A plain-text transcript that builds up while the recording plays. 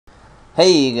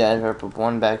Hey guys,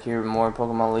 Purple1 back here with more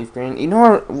Pokemon LeafGreen. You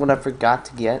know what I forgot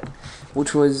to get?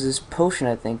 Which was this potion,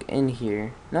 I think, in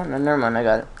here. No, never mind, I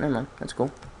got it. Never mind, that's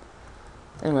cool.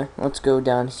 Anyway, let's go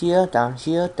down here, down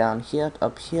here, down here,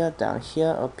 up here, down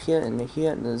here, up here, and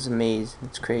here. This is a maze.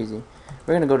 It's crazy.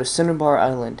 We're gonna go to Cinnabar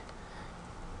Island.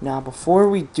 Now, before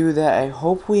we do that, I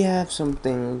hope we have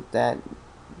something that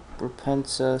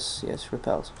repels us. Yes,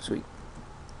 repels. Sweet.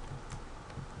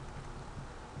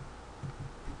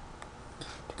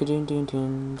 I don't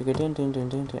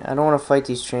want to fight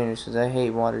these trainers because I hate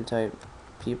water type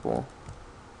people.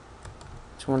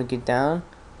 Just want to get down,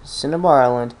 Cinnabar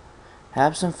Island,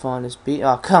 have some fun. Just be.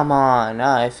 Oh, come on!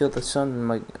 I feel the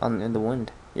sun in the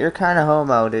wind. You're kind of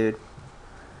homo, dude.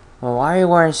 Well, why are you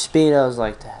wearing speedos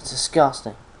like that? It's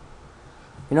disgusting.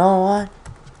 You know what?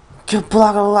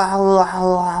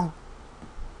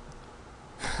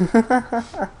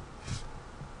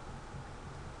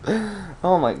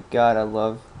 Oh my god, I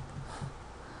love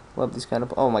these kind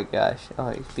of. Oh my gosh.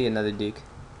 Oh, be another Duke.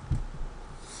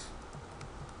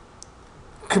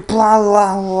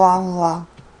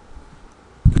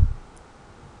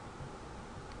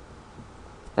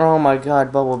 Oh my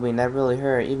god, Bubble Bean, that really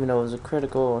hurt, even though it was a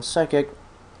critical psychic.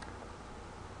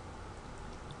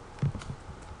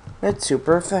 It's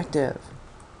super effective.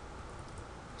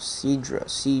 Seadra.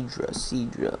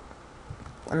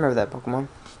 I remember that Pokemon.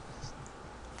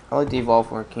 I like to evolve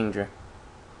for Kingdra.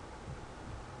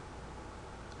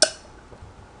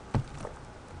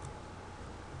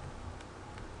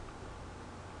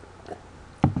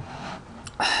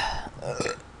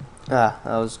 That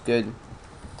was good.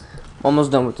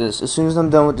 Almost done with this. As soon as I'm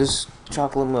done with this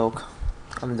chocolate milk,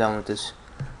 I'm done with this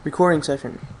recording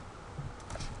session.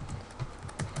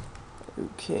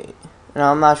 Okay.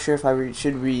 Now I'm not sure if I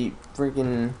should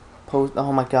freaking post.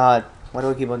 Oh my god. Why do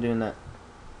I keep on doing that?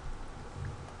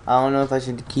 I don't know if I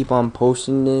should keep on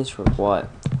posting this or what.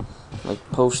 Like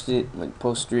post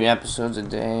 3 episodes a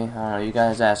day. I don't know. You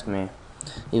guys ask me.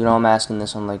 Even though I'm asking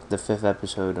this on like the 5th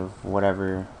episode of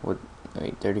whatever.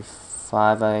 Wait,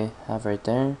 35 I have right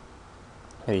there.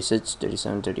 36,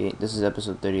 37, 38. This is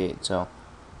episode 38. So,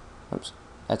 oops,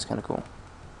 that's kind of cool.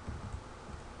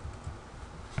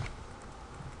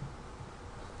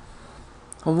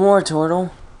 War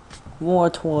turtle. I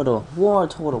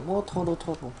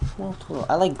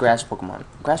like grass Pokemon.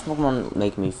 Grass Pokemon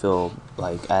make me feel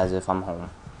like as if I'm home.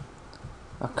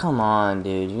 Oh, come on,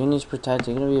 dude. You're gonna need to protect.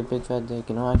 You're gonna be a big fat dick.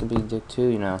 You know I can be a dick too,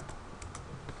 you know.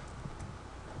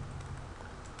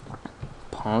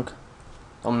 Punk.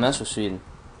 Don't mess with Sweden.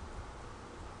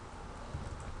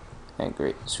 Okay,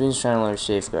 great. Sweden's trying to learn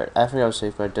Safeguard. I forgot what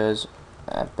Safeguard does.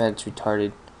 I bet it's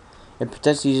retarded. It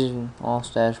protects users all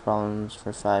status problems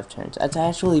for 5 turns. That's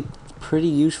actually pretty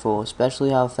useful, especially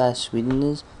how fast Sweden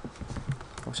is.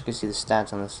 I wish I could see the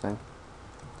stats on this thing.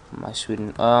 My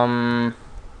Sweden.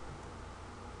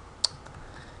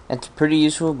 It's pretty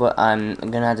useful, but I'm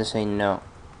gonna have to say no.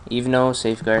 Even though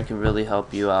Safeguard can really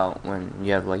help you out when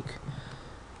you have like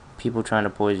people trying to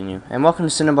poison you. And welcome to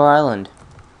Cinnabar Island.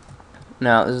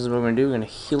 Now, this is what we're gonna do. We're gonna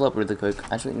heal up really quick.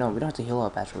 Actually, no, we don't have to heal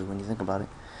up. Actually, when you think about it.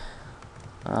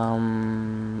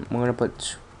 We're gonna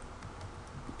put.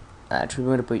 Actually,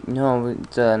 we're gonna put. No,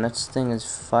 the next thing is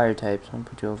fire types. I'm gonna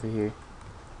put you over here.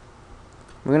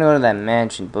 We're gonna go to that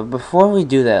mansion, but before we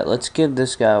do that, let's give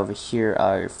this guy over here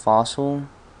our fossil.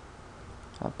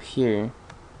 Up here.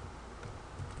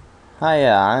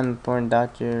 Hiya, I'm born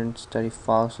doctor and study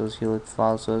fossils. Heal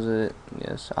fossils.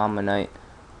 Yes, I'm a knight.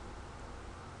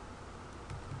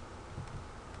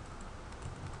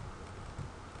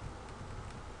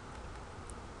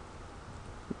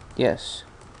 Yes.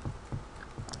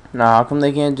 Now, how come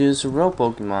they can't do this with real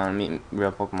Pokemon? I mean,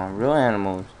 real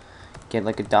animals. Get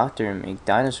like a doctor and make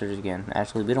dinosaurs again.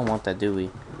 Actually, we don't want that, do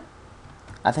we?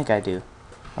 I think I do.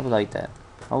 I would like that.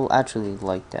 I will actually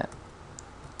like that.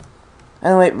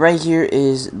 Anyway, right here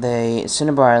is the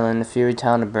Cinnabar Island, the Fury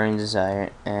Town of Burning Desire,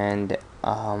 and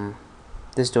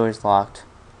this door is locked.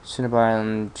 Cinnabar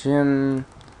Island Gym.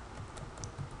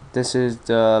 This is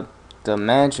the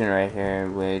mansion right here,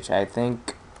 which I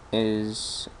think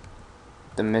is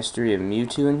the mystery of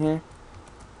Mewtwo in here,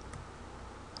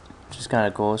 which is kind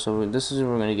of cool. So this is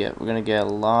what we're gonna get. We're gonna get a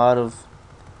lot of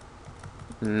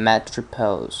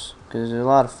Matripels because there's a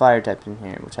lot of fire types in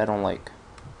here, which I don't like.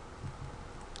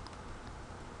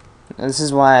 And this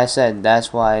is why I said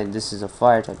that's why this is a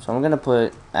fire type. So I'm gonna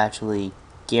put actually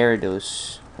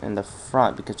Gyarados in the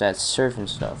front because that's surf and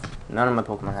stuff. None of my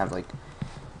Pokemon have like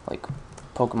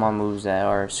Pokemon moves that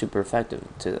are super effective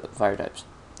to fire types.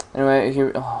 Anyway,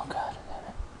 here. Oh god.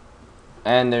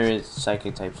 And there is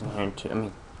psychic types in here too. I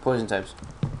mean, poison types.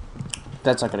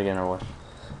 That's not gonna get in our way.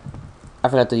 I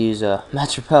forgot to use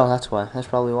Match Repel, that's why. That's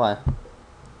probably why.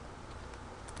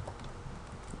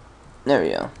 There we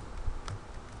go.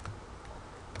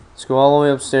 Let's go all the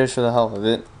way upstairs for the hell of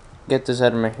it. Get this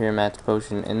item right here, Match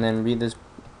Potion, and then read this.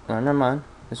 Oh, never mind.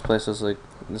 This place is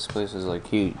like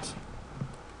huge.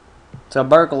 It's a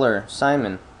burglar,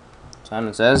 Simon.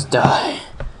 Simon says, die.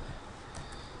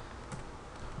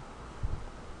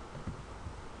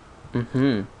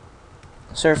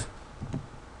 Surf.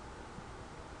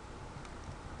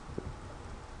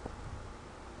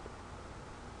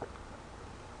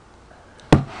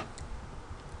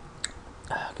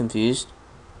 Confused.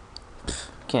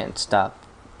 Can't stop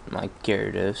my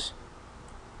Gyarados.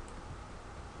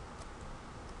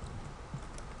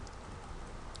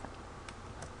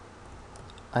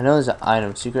 I know there's an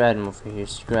item, secret item over here.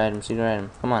 Secret item, secret item.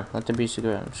 Come on, let there be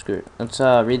secret item. Screw it. Let's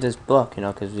read this book, you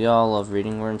know, because we all love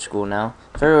reading. We're in school now.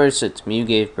 February 6th, Mew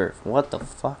gave birth. What the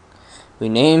fuck? We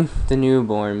named the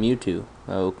newborn Mewtwo.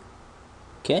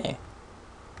 Okay.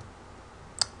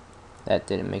 That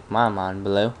didn't make my mind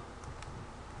blow.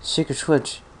 Secret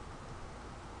switch.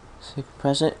 Secret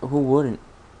present? Who wouldn't?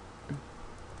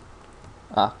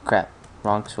 Ah, crap.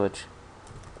 Wrong switch.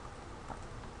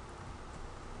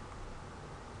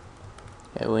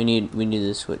 Yeah, we need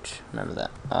this switch. Remember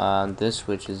that. This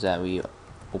switch is that we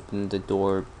open the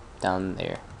door down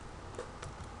there.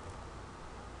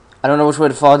 I don't know which way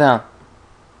to fall down.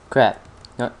 Crap.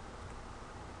 No.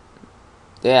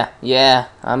 Yeah,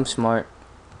 I'm smart.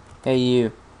 Hey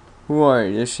you. Who are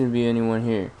you? There shouldn't be anyone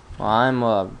here. Well, I'm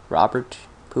Robert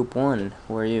Poop One.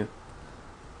 Who are you?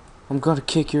 I'm gonna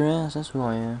kick your ass. That's who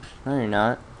I am. No, you're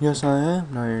not. Yes, I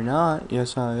am. No, you're not.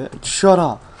 Yes, I am. Shut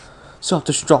up.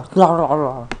 Self-destruct.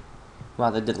 Wow,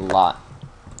 that did a lot.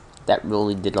 That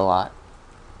really did a lot.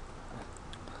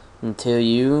 Until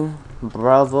you,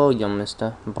 bravo, young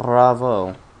mister.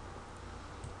 Bravo.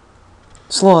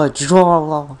 Sludge.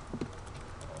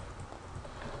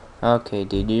 Okay,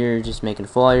 dude, you're just making a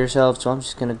fool of yourself, so I'm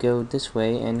just gonna go this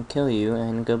way and kill you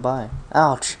and goodbye.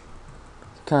 Ouch.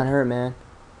 Kinda hurt, man.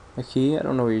 A key? I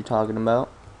don't know what you're talking about.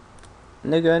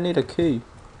 Nigga, I need a key.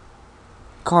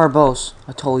 Carbos.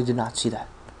 I totally did not see that.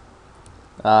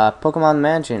 Pokemon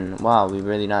Mansion. Wow, we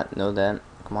really not know that.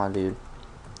 Come on, dude.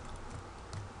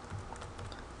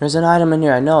 There's an item in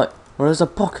here, I know it. Where's a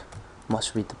book?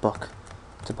 Must read the book.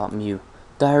 It's about Mew.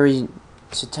 Diary,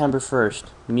 September 1st.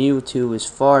 Mewtwo is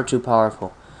far too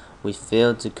powerful. We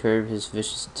failed to curb his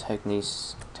vicious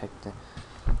techniques.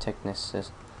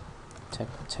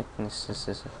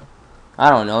 I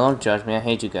don't know, don't judge me, I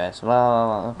hate you guys.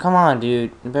 Well, come on,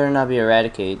 dude. It better not be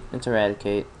Eradicate. It's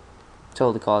Eradicate.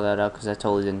 Totally called that out because I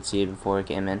totally didn't see it before it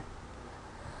came in.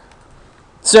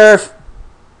 Surf!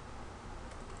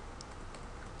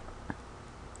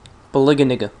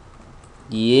 Baliganiga.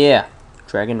 Yeah.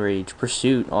 Dragon Rage.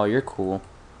 Pursuit. Oh, you're cool.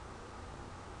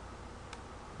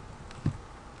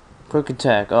 Quick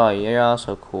Attack. Oh, you're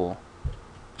also cool.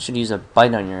 Should use a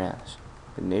bite on your ass.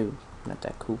 But no, not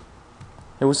that cool.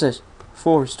 Hey, what's this?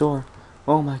 Full restore.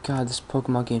 Oh my god, this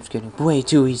Pokemon game's getting way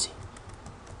too easy.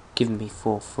 Giving me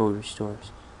full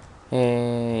restores.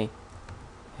 Hey,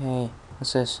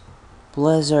 what's this?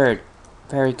 Blizzard.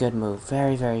 Very good move.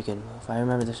 Very, very good move. I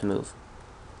remember this move.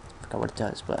 I forgot what it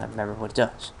does, but I remember what it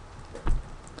does.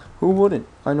 Who wouldn't?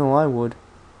 I know I would.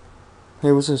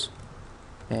 Hey, what's this?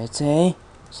 It's a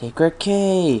secret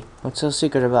key. What's so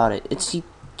secret about it? It's you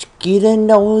didn't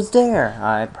know it was there.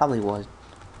 I probably was.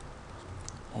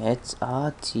 It's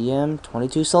a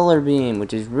TM22 Solar Beam,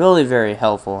 which is really very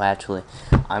helpful, actually.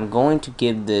 I'm going to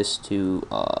give this to,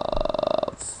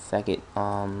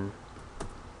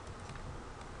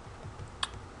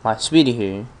 my Speedy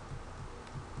here.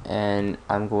 And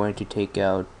I'm going to take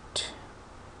out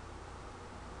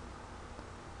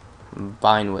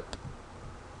Vine Whip.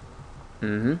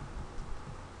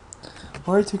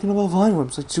 Why are you thinking about Vine Whip?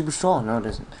 It's like super strong. No, it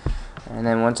isn't. And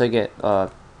then once I get,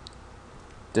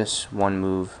 this one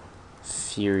move,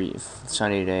 Fury,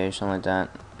 Sunny Day, or something like that.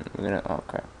 We're gonna, oh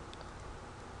crap.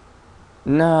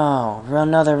 No,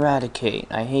 another Eradicate.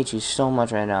 I hate you so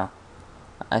much right now.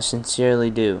 I sincerely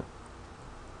do.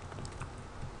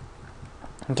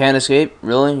 I can't escape?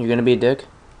 Really? You're gonna be a dick?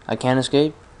 I can't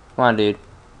escape? Come on, dude.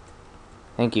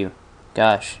 Thank you.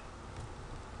 Gosh.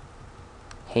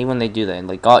 Hate when they do that.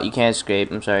 Like, oh, you can't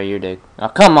escape. I'm sorry, you're a dick. Oh,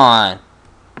 come on!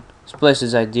 This place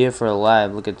is ideal for a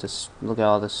lab. Look at this. Look at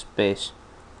all this space.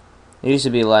 It used to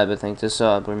be a lab, I think. This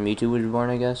where Mewtwo was born,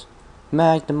 I guess.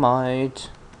 Magnemite.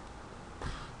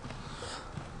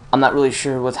 I'm not really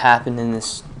sure what's happened in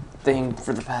this thing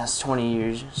for the past 20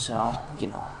 years, so you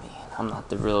know me. I'm not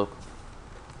the real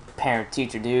parent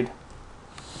teacher, dude.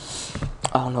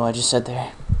 I don't know what I just said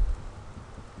there.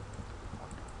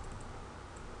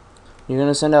 You're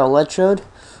gonna send out Electrode?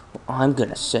 I'm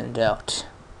gonna send out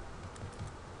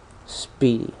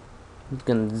Speedy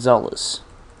Gonzalez.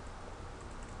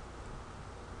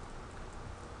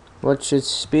 What should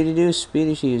Speedy do?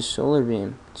 Speedy should use Solar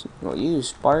Beam. Well, you use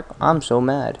Spark? I'm so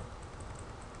mad.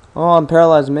 Oh, I'm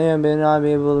paralyzed. May I may not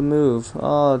be able to move.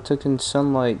 Oh, it took in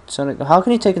sunlight. How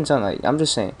can he take in sunlight? I'm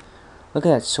just saying. Look at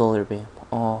that Solar Beam.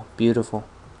 Oh, beautiful.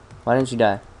 Why didn't you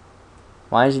die?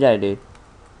 Why didn't you die, dude?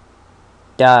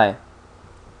 Die.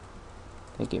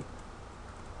 Thank you.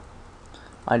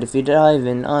 I defeated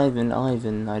Ivan.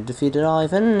 I defeated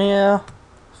Ivan, yeah.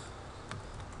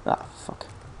 Ah, fuck.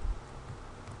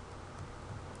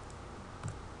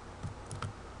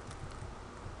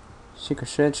 Secret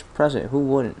switch, press it. Who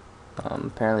wouldn't?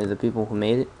 Apparently the people who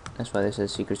made it. That's why they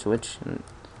said secret switch and,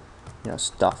 you know,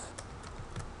 stuff.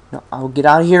 No, I'll get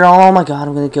out of here. Oh my god,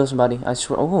 I'm gonna kill somebody. I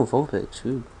swear. Oh, Vulpix.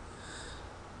 Ooh.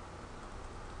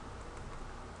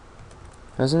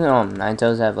 Doesn't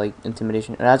Ninetales have like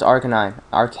intimidation? That's Arcanine.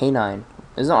 Arcanine.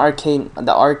 Isn't Arcane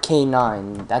the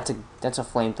Arcanine? That's a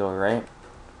flamethrower, right?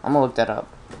 I'm gonna look that up.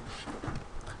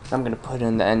 I'm gonna put it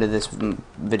in the end of this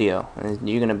video, and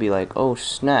you're gonna be like, oh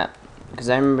snap, because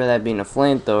I remember that being a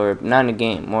flamethrower, not in a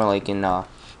game, more like in a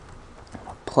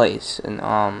place. And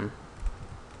I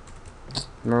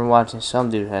remember watching some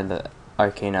dude had the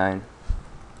Arcanine.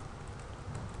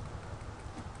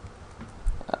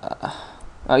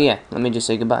 Oh yeah, let me just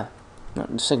say goodbye. No,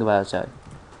 just say goodbye outside.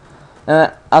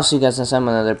 I'll see you guys next time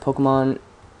on another Pokemon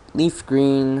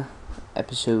LeafGreen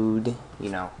episode. You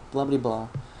know, blah blah blah.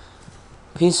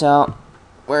 Peace out.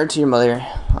 Word to your mother.